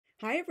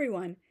Hi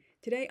everyone!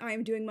 Today I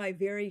am doing my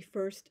very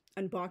first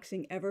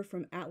unboxing ever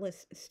from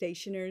Atlas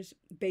Stationers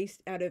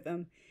based out of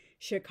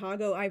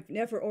Chicago. I've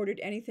never ordered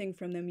anything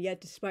from them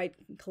yet despite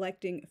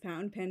collecting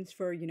fountain pens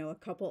for, a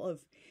couple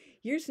of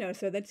years now.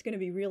 So that's going to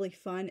be really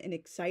fun and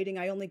exciting.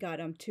 I only got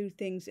two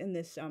things in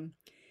this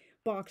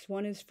box.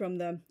 One is from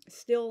the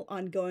still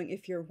ongoing,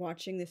 if you're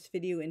watching this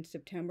video in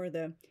September,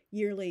 the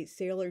yearly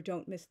Sailor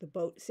Don't Miss the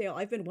Boat sale.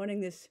 I've been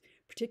wanting this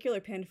particular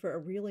pen for a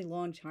really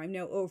long time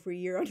now, over a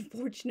year.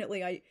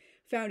 Unfortunately, I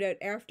found out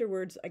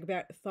afterwards, like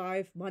about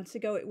 5 months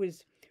ago, it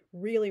was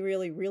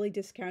really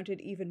discounted,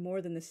 even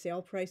more than the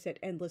sale price at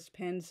Endless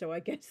Pens. So I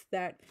guess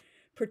that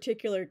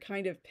particular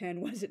kind of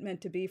pen wasn't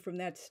meant to be from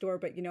that store,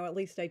 but at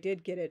least I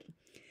did get it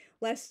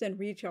less than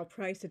retail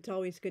price. It's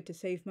always good to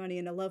save money.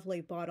 And a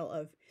lovely bottle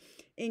of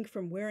ink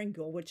from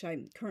Wearingeul, which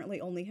I currently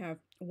only have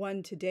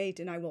one to date,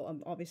 and I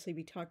will obviously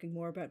be talking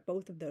more about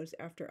both of those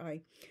after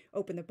I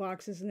open the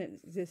boxes. And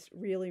it's this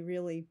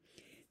really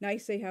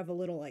nice. They have a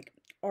little like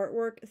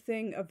artwork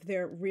thing of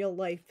their real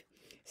life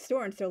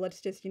store, and so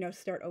let's just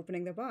start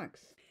opening the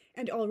box.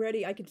 And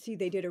already I can see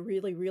they did a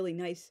really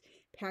nice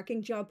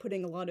packing job,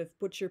 putting a lot of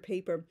butcher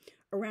paper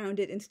around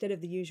it instead of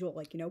the usual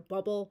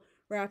bubble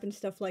wrap and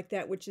stuff like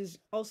that, which is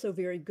also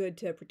very good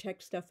to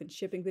protect stuff in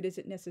shipping, but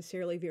isn't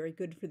necessarily very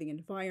good for the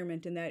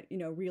environment, and that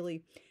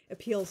really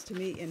appeals to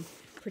me in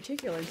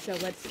particular. And so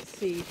let's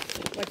see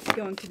what's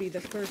going to be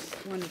the first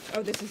one.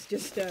 Oh, this is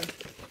just a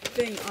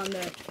thing on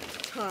the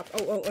top.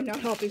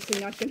 Not obviously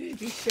not going to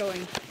be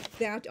showing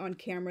that on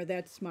camera.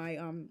 That's my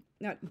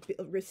not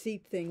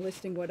receipt thing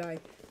listing what I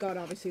got.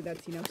 Obviously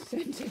that's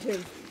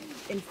sensitive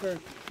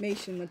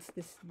information.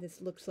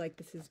 This looks like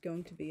this is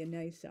going to be a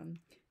nice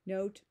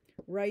note.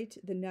 Write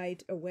the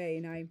night away,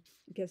 and I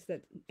guess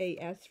that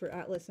AS for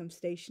Atlas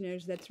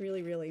Stationers. That's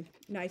really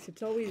nice.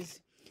 It's always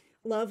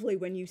lovely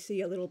when you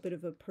see a little bit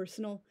of a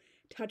personal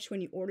touch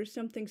when you order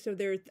something. So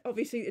they're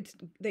obviously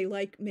they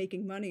like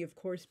making money, of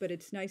course, but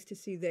it's nice to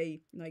see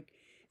they like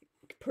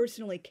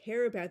personally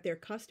care about their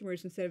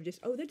customers instead of just,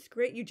 oh, that's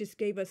great, you just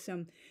gave us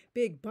some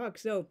big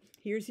bucks, oh,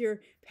 here's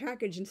your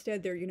package.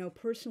 Instead, they're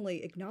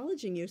personally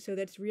acknowledging you. So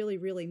that's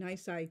really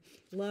nice. I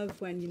love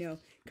when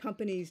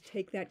companies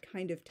take that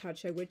kind of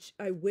touch.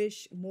 I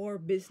wish more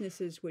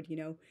businesses would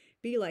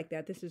be like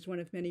that. This is one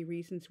of many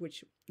reasons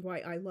why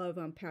I love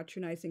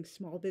patronizing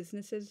small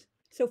businesses.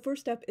 So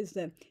first up is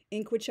the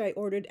ink, which I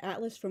ordered,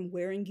 Atlas from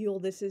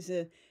Wearingeul. This is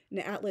an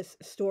Atlas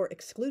store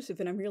exclusive,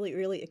 and I'm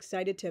really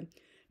excited to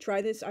try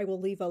this. I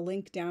will leave a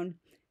link down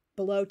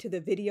below to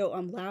the video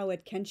on Lau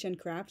at Kenshin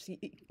Crafts.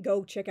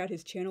 Go check out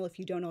his channel if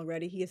you don't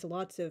already. He has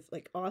lots of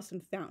awesome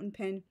fountain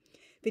pen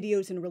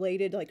videos and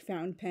related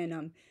fountain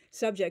pen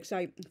subjects.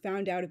 I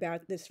found out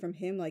about this from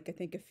him I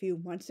think a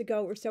few months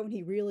ago or so, and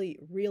he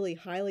really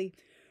highly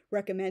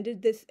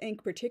recommended this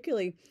ink,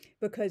 particularly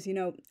because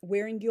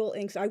Wearingeul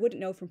inks I wouldn't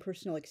know from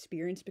personal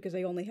experience because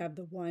I only have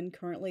the one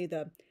currently,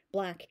 the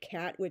Black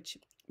Cat, which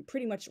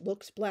pretty much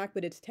looks black,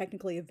 but it's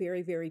technically a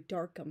very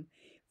dark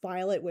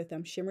violet with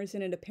shimmers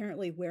in it.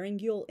 Apparently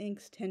Wearingeul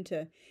inks tend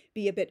to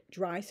be a bit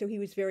dry, so he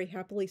was very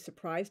happily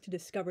surprised to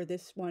discover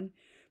this one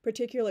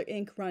particular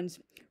ink runs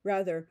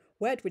rather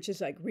wet, which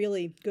is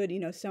really good.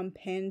 Some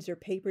pens or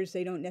papers,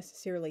 they don't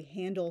necessarily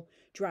handle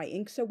dry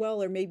ink so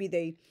well, or maybe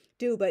they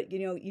do, but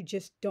you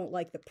just don't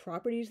like the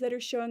properties that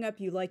are showing up.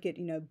 You like it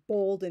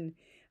bold and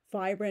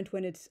vibrant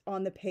when it's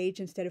on the page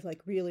instead of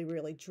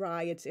really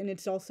dry.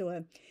 It's also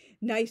a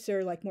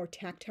nicer more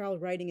tactile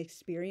writing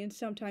experience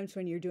sometimes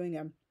when you're doing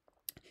a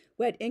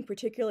wet ink,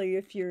 particularly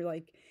if you're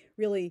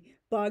really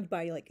bugged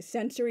by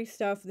sensory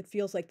stuff that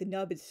feels like the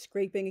nub is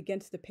scraping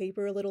against the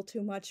paper a little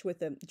too much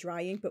with a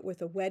dry ink. But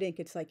with a wet ink,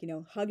 it's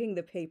hugging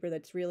the paper.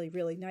 That's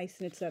really nice.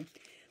 And it's a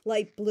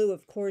light blue.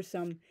 Of course,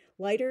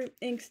 lighter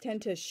inks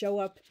tend to show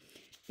up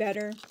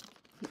better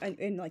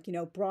in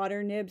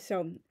broader nibs.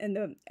 So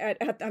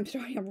I'm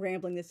sorry, I'm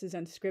rambling, this is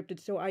unscripted.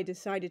 So I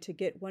decided to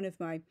get one of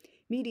my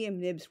medium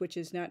nibs, which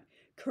is not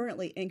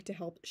currently inked, to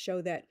help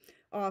show that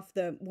off.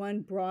 The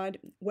one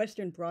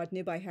Western broad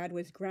nib I had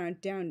was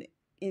ground down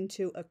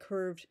into a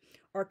curved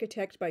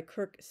Architect by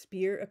Kirk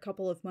Spear a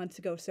couple of months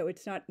ago. So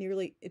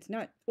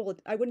well,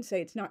 I wouldn't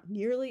say it's not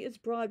nearly as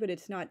broad, but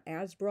it's not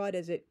as broad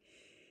as it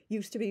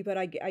used to be. But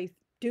I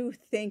do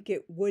think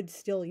it would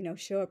still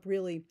show up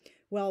really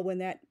well when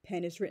that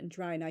pen is written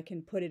dry, and I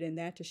can put it in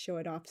that to show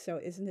it off. So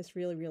isn't this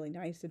really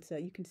nice? It's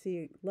you can see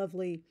a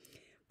lovely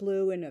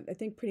blue, and I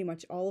think pretty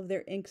much all of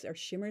their inks are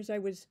shimmers. I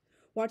was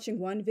watching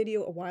one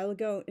video a while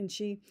ago, and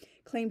she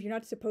claimed you're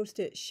not supposed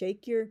to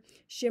shake your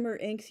shimmer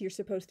inks, you're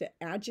supposed to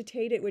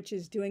agitate it, which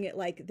is doing it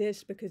like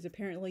this, because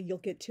apparently you'll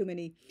get too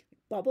many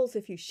bubbles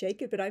if you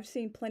shake it. But I've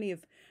seen plenty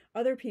of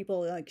other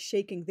people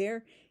shaking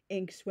their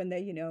inks when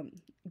they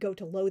go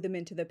to load them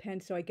into the pen.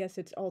 So I guess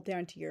it's all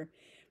down to your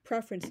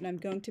preference. And I'm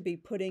going to be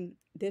putting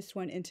this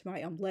one into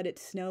my Let It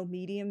Snow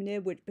medium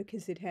nib,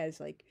 because it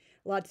has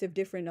lots of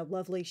different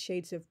lovely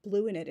shades of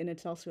blue in it, and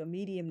it's also a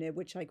medium nib,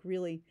 which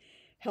really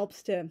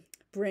helps to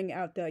bring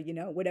out the,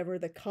 whatever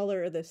the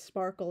color or the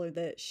sparkle or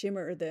the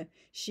shimmer or the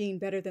sheen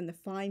better than the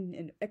fine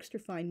and extra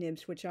fine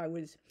nibs, which I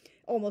was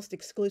almost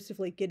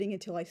exclusively getting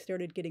until I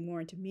started getting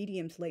more into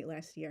mediums late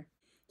last year.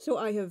 So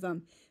I have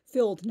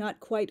filled, not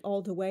quite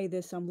all the way,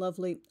 this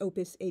lovely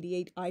Opus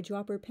 88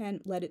 eyedropper pen,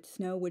 Let It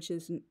Snow, which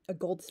is a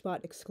Gold Spot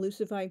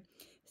exclusive. I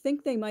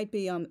think they might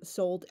be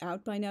sold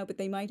out by now, but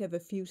they might have a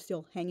few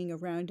still hanging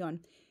around on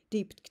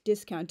deep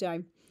discount.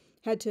 I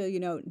had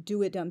to,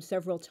 do it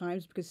several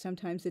times because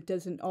sometimes it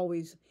doesn't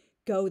always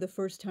go the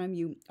first time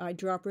you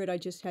eyedropper it. I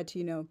just had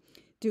to,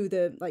 do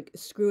the,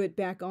 screw it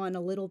back on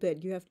a little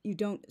bit. You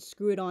don't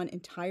screw it on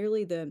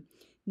entirely. The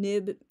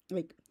nib,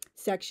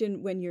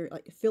 section, when you're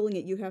filling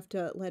it, you have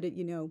to let it,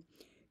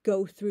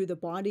 go through the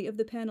body of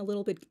the pen a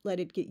little bit, let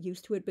it get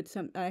used to it. But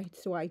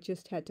so I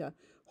just had to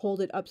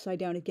hold it upside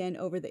down again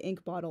over the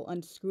ink bottle,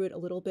 unscrew it a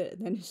little bit,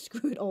 and then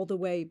screw it all the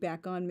way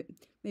back on.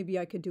 Maybe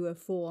I could do a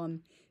full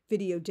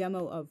video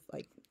demo of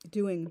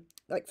doing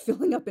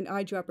filling up an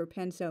eyedropper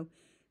pen. So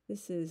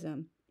this is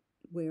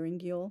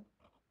Wearingeul.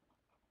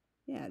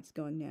 Yeah, it's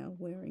going now.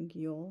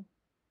 Wearingeul.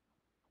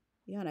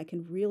 Yeah, and I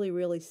can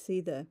really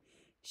see the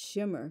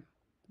shimmer.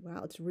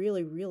 Wow, it's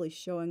really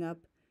showing up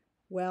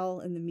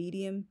well in the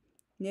medium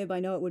nib. I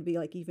know it would be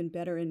even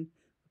better in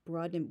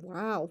broad nib.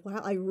 Wow,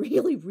 I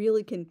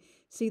really can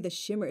see the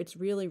shimmer. It's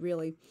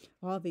really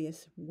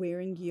obvious.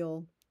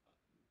 Wearingeul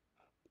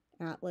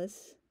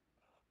Atlas.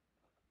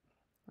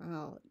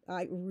 Wow,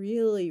 I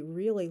really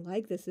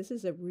like this. This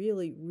is a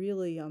really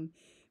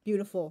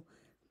beautiful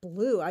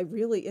blue.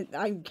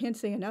 I can't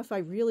say enough. I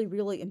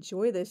really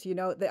enjoy this.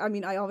 I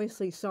mean, I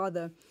obviously saw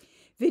the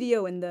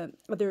video and the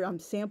other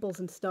samples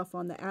and stuff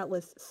on the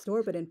Atlas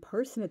store, but in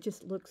person it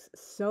just looks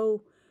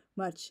so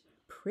much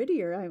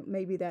prettier.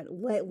 Maybe that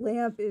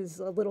lamp is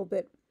a little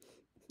bit,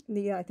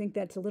 yeah, I think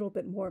that's a little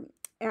bit more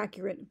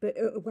accurate, but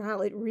wow,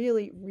 it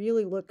really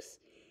looks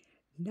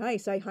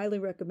nice. I highly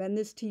recommend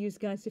this to you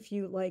guys if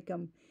you like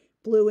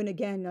blue, and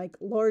again,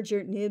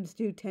 larger nibs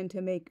do tend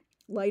to make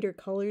lighter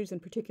colors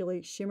and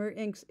particularly shimmer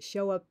inks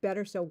show up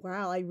better. So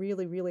wow, I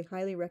really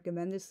highly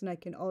recommend this, and I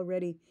can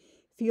already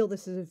feel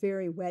this is a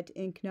very wet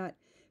ink, not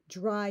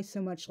dry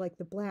so much like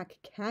the black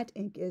cat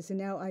ink is. And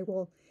now I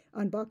will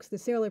unbox the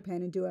Sailor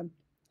pen and do a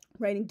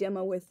writing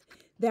demo with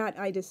that.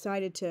 I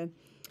decided to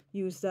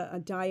use the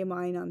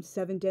Diamine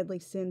 7 Deadly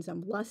Sins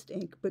Lust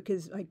ink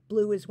because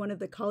blue is one of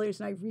the colors,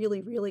 and I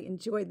really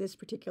enjoy this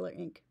particular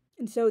ink.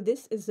 And so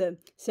this is a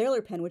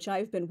Sailor pen, which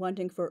I've been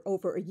wanting for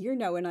over a year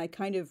now, and I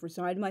kind of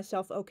resigned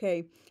myself,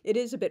 okay, it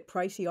is a bit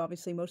pricey.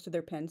 Obviously, most of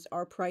their pens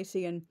are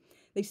pricey, and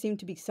they seem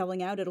to be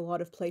selling out at a lot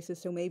of places,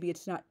 so maybe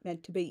it's not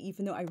meant to be,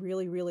 even though I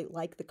really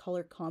like the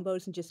color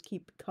combos and just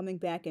keep coming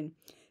back and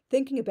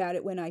thinking about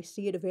it when I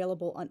see it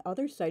available on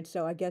other sites.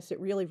 So I guess it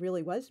really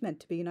was meant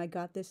to be, and I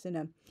got this in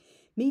a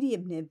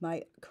medium nib.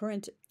 My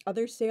current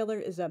other Sailor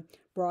is a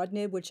broad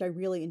nib, which I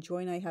really enjoy,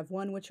 and I have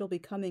one which will be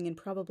coming in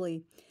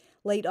probably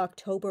late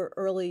October,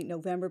 early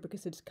November,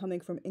 because it's coming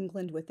from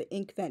England with the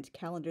ink vent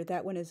calendar.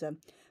 That one is a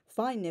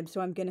fine nib,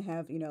 so I'm going to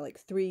have,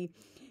 3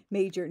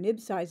 major nib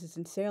sizes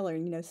in Sailor,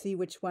 and, see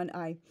which one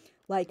I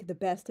like the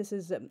best. This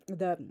is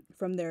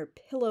from their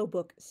Pillow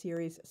Book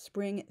series,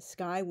 Spring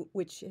Sky,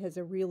 which has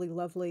a really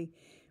lovely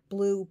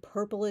blue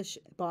purplish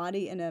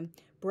body and a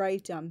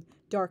bright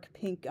dark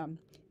pink,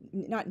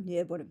 not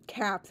nib, but a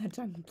cap.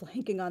 I'm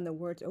blanking on the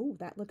words. Oh,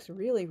 that looks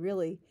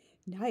really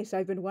nice.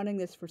 I've been wanting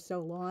this for so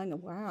long.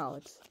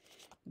 Wow,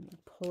 I'm gonna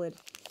pull it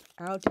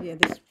out. Yeah,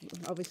 this,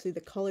 obviously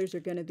the colors are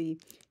going to be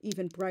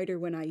even brighter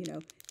when I,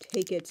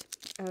 take it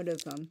out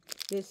of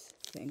this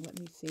thing. Let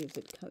me see, is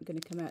it going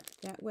to come out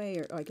that way,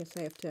 or I guess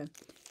I have to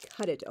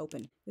cut it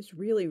open. This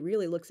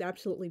really looks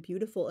absolutely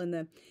beautiful, and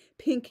the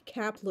pink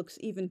cap looks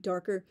even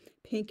darker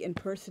pink in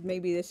person.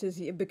 Maybe this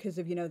is because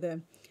of,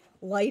 the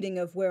lighting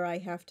of where I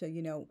have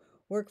to,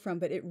 work from,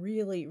 but it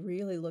really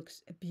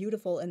looks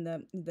beautiful, and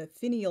the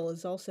finial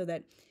is also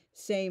that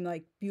same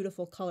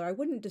beautiful color. I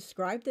wouldn't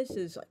describe this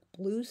as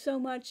blue so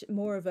much,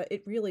 more of a,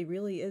 it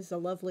really is a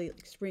lovely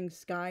spring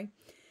sky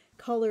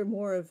color,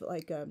 more of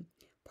a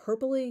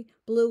purpley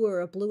blue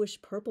or a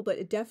bluish purple, but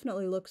it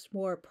definitely looks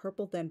more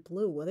purple than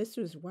blue. Well, this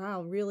was,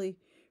 wow, really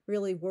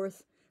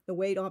worth the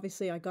wait.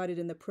 Obviously I got it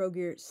in the Pro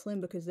Gear Slim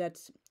because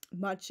that's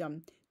much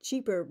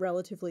cheaper,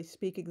 relatively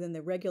speaking, than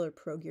the regular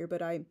Pro Gear,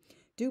 but I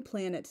do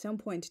plan at some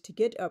point to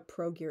get a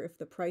Pro Gear if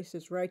the price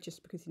is right,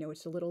 just because,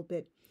 it's a little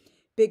bit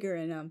bigger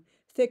and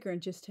thicker,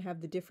 and just to have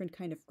the different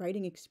kind of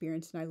writing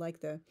experience. And I like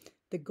the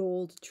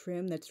gold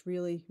trim. That's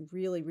really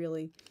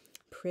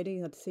pretty.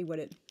 Let's see what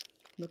it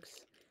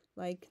looks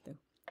like.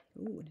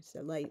 Ooh, it's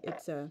a light.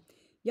 It's a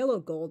yellow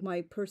gold.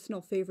 My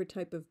personal favorite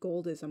type of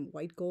gold is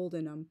white gold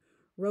and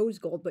rose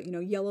gold, but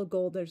yellow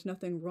gold, there's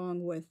nothing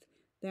wrong with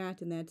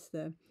that, and that's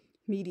the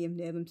medium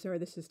nib. I'm sorry,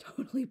 this is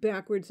totally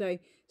backwards. I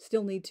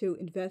still need to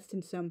invest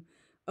in some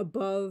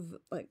above,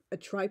 a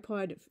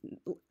tripod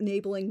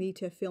enabling me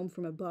to film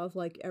from above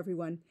like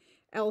everyone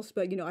else,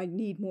 but I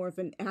need more of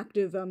an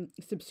active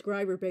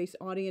subscriber base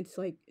audience,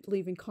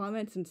 leaving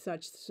comments and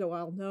such, so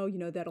I'll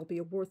know that'll be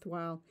a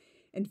worthwhile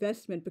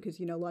investment because,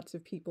 you know, lots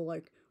of people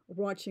like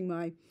watching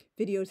my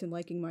videos and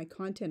liking my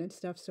content and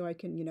stuff, so I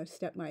can, you know,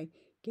 step my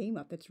game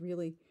up. That's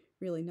really,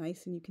 really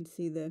nice. And you can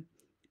see the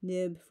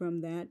nib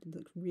from that. It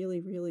looks really,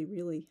 really,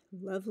 really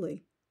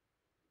lovely.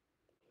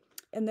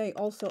 And they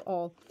also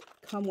all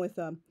come with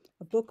a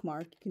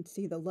bookmark. You can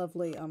see the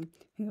lovely, I'm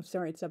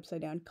sorry, it's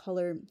upside down,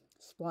 color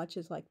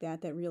splotches like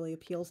that. That really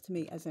appeals to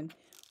me as an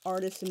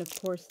artist. And of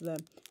course the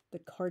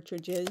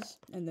cartridges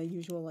and the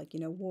usual, like, you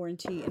know,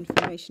 warranty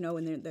information. Oh,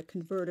 and then the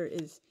converter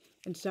is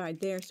inside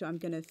there. So I'm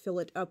going to fill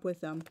it up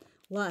with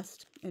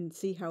Lust and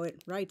see how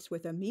it writes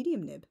with a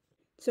medium nib.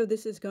 So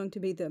this is going to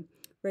be the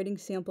writing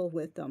sample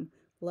with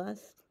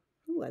Lust.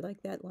 Ooh, I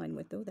like that line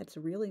width though. That's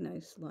a really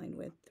nice line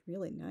width.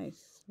 Really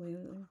nice.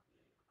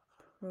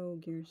 Pro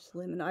Gear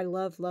Slim, and I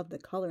love the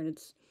color, and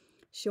it's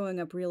showing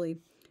up really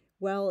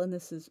well. And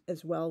this is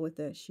as well with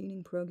the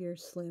Sheening Pro Gear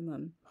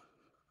Slim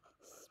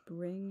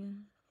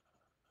Spring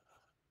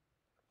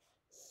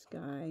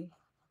Sky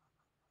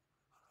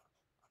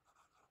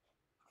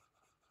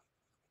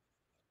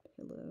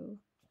pillow.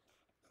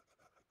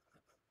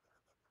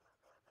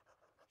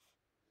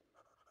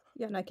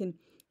 Yeah, and I can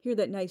hear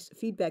that nice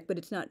feedback, but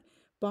it's not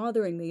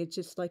bothering me. It's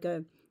just like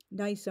a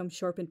nice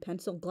sharpened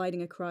pencil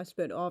gliding across,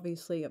 but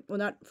obviously, well,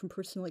 not from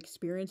personal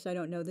experience, I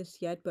don't know this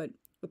yet, but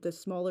with the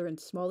smaller and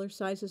smaller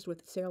sizes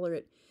with Sailor,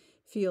 it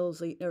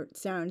feels, or it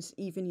sounds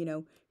even, you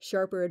know,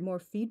 sharper and more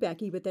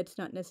feedbacky, but that's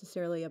not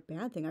necessarily a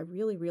bad thing. I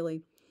really,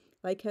 really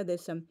like how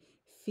this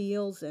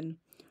feels and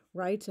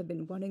writes. I've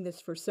been wanting this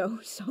for so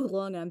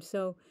long. I'm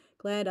so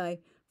glad I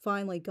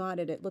finally got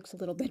it. It looks a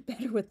little bit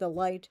better with the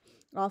light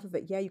off of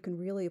it. Yeah, you can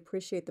really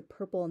appreciate the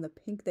purple and the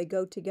pink. They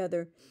go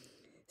together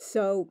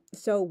so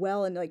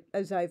well. And like,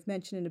 as I've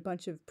mentioned in a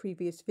bunch of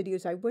previous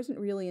videos, I wasn't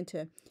really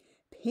into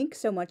pink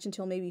so much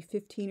until maybe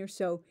 15 or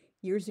so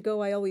years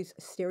ago. I always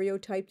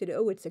stereotyped it.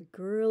 Oh, it's a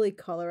girly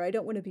color. I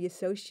don't want to be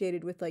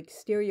associated with like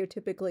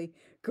stereotypically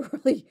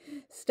girly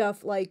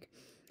stuff like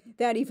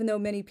that, even though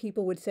many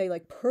people would say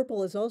like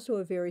purple is also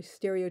a very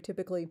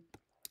stereotypically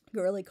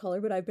girly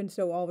color. But I've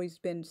always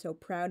been so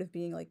proud of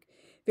being like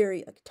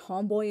very like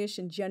tomboyish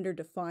and gender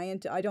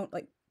defiant. I don't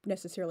like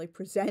necessarily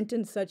present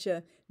in such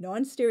a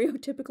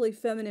non-stereotypically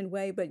feminine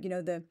way, but you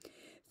know, the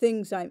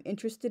things I'm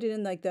interested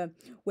in, like the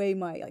way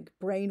my like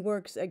brain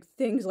works, like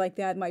things like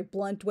that, my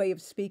blunt way of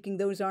speaking,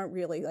 those aren't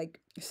really like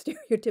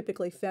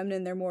stereotypically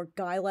feminine. They're more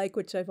guy-like,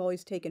 which I've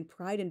always taken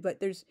pride in. But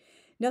there's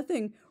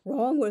nothing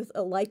wrong with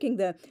liking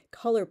the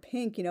color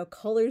pink. You know,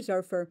 colors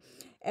are for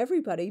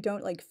everybody.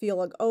 Don't like feel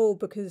like, oh,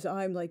 because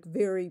I'm like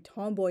very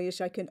tomboyish,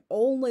 I can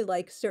only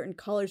like certain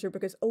colors, or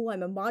because, oh,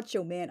 I'm a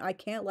macho man, I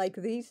can't like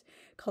these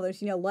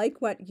colors. You know, like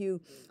what you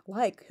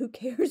like. Who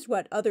cares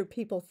what other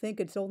people think?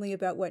 It's only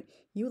about what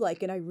you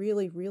like. And I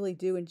really, really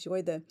do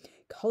enjoy the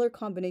color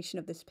combination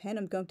of this pen.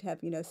 I'm going to have,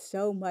 you know,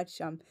 so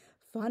much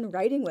fun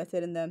writing with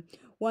it. And the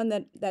one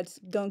that's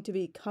going to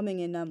be coming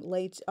in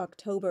late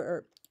October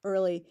or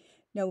early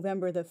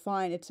November, the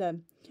fine, it's a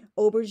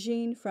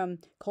aubergine from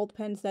Cult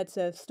Pens. That's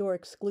a store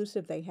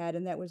exclusive they had,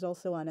 and that was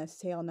also on a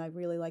sale. And I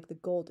really like the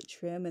gold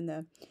trim and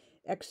the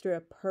extra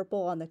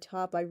purple on the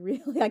top. I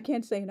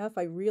can't say enough.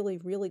 I really,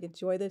 really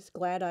enjoy this.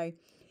 Glad I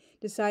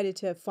decided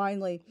to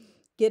finally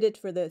get it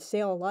for the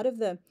sale. A lot of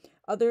the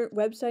other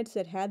websites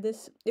that had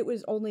this, it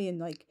was only in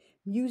like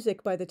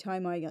music by the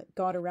time I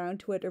got around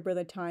to it, or by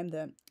the time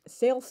the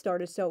sale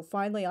started. So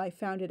finally I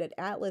found it at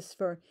Atlas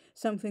for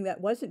something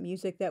that wasn't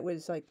music, that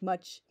was like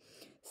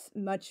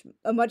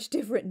a much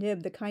different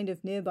nib, the kind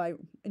of nib I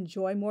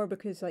enjoy more,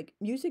 because like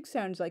music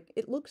sounds like,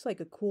 it looks like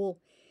a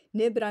cool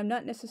nib, but I'm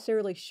not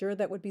necessarily sure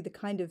that would be the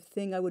kind of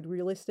thing I would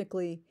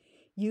realistically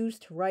use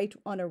to write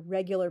on a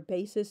regular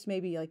basis,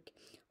 maybe like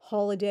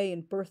holiday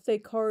and birthday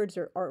cards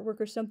or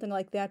artwork or something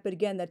like that. But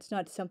again, that's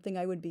not something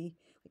I would be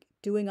like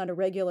doing on a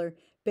regular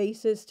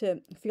basis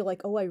to feel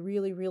like, oh, I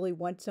really, really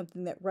want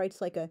something that writes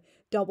like a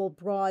double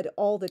broad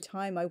all the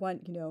time. I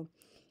want, you know,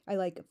 I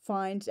like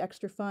fines,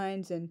 extra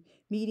fines, and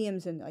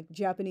mediums, and like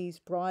Japanese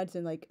broads,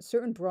 and like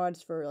certain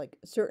broads for like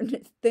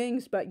certain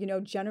things. But, you know,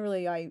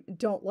 generally I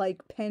don't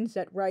like pens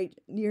that write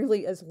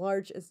nearly as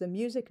large as the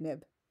music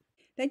nib.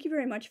 Thank you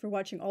very much for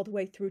watching all the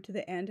way through to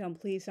the end.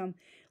 Please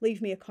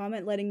leave me a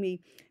comment letting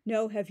me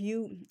know, have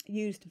you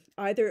used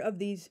either of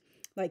these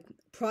like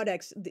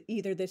products,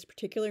 either this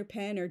particular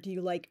pen, or do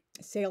you like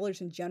Sailors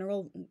in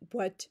general?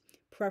 What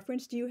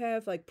preference do you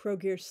have, like Pro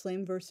Gear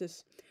Slim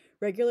versus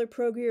regular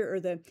Pro Gear, or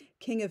the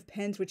King of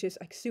Pens, which is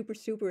like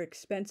super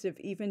expensive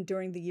even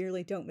during the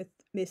yearly Don't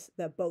Miss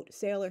the Boat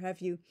sale? Or have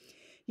you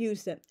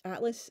used the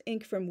Atlas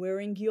ink from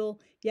Wearingeul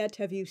yet?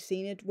 Have you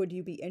seen it? Would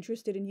you be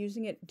interested in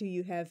using it? Do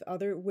you have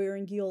other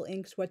Wearingeul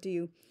inks? What do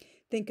you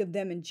think of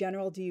them in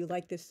general? Do you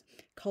like this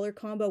color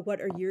combo? What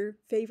are your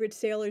favorite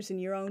Sailors in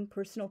your own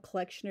personal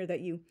collection, or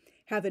that you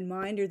have in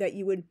mind, or that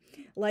you would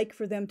like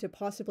for them to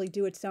possibly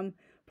do at some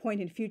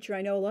point in future?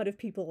 I know a lot of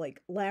people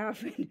like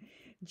laugh and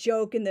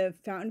joke in the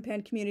fountain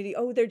pen community,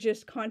 oh, they're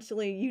just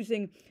constantly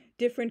using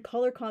different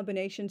color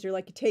combinations, or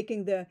like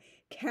taking the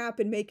cap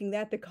and making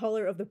that the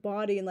color of the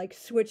body and like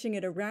switching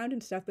it around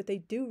and stuff. But they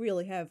do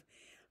really have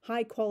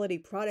high quality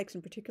products,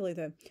 and particularly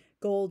the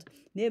gold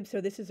nib.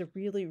 So this is a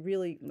really,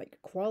 really like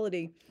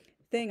quality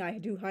thing. I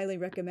do highly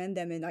recommend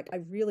them, and like I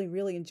really,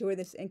 really enjoy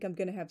this ink. I'm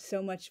gonna have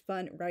so much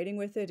fun writing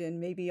with it, and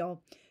maybe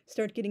I'll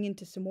start getting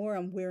into some more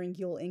on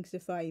Wearingeul inks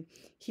if I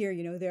hear,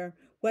 you know, they're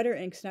wetter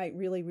inks, and I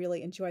really,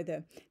 really enjoy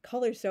the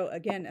colors. So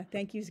again,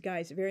 thank you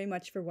guys very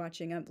much for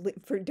watching.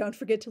 Don't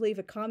forget to leave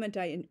a comment.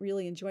 I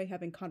really enjoy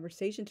having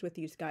conversations with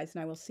you guys,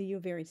 and I will see you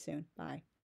very soon. Bye.